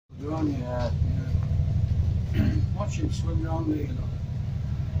Go on, yeah. Watch him swing round there, you know.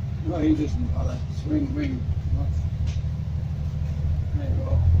 No, he doesn't bother. Swing, wing. Watch. There you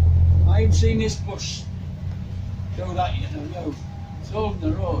go. I haven't seen this bus do that, you know. No. It's all on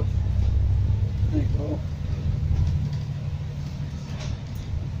the road. There you go.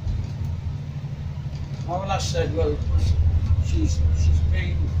 Our lass said, well, she's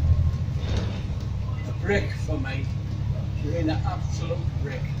been a brick for me. She's been an absolute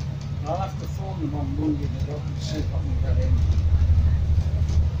brick. I'll have to phone them on Monday and see if I can get in.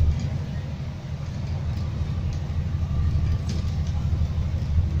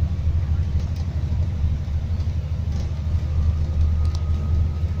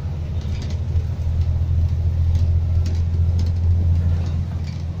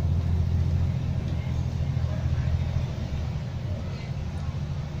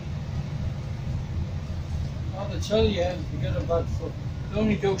 I tell you, if you get a bad foot, you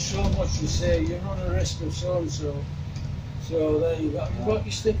only do so much. You say you run a risk of so and so. So there you go. You've got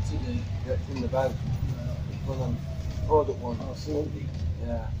your stick today. Yeah, it's in the bag. Well, I'm poured up one. Oh, 40.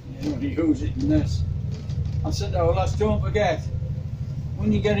 Yeah. You only use it in this. I said, oh, lads, don't forget,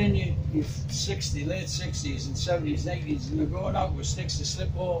 when you get in your 60, late 60s and 70s and 80s and you're going out with sticks to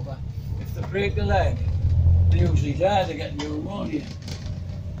slip over, if they break a leg, they usually die, they get pneumonia.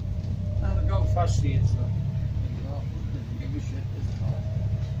 And they go fast here, so.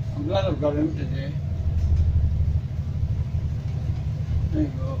 I'm glad I've got him today. There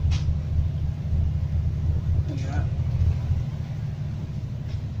you go. There you are.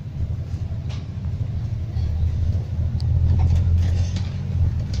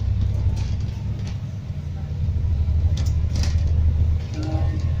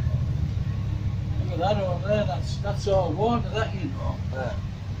 Look at that over there, that's all water, that, you know.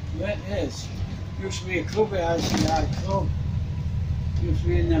 Yeah, it is. Used to be a club here, ICI club. Used to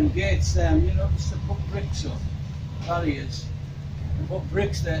be in them gates there, you know, just to put bricks up, barriers. And put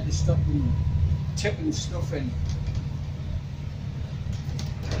bricks there to stop them tipping stuff in.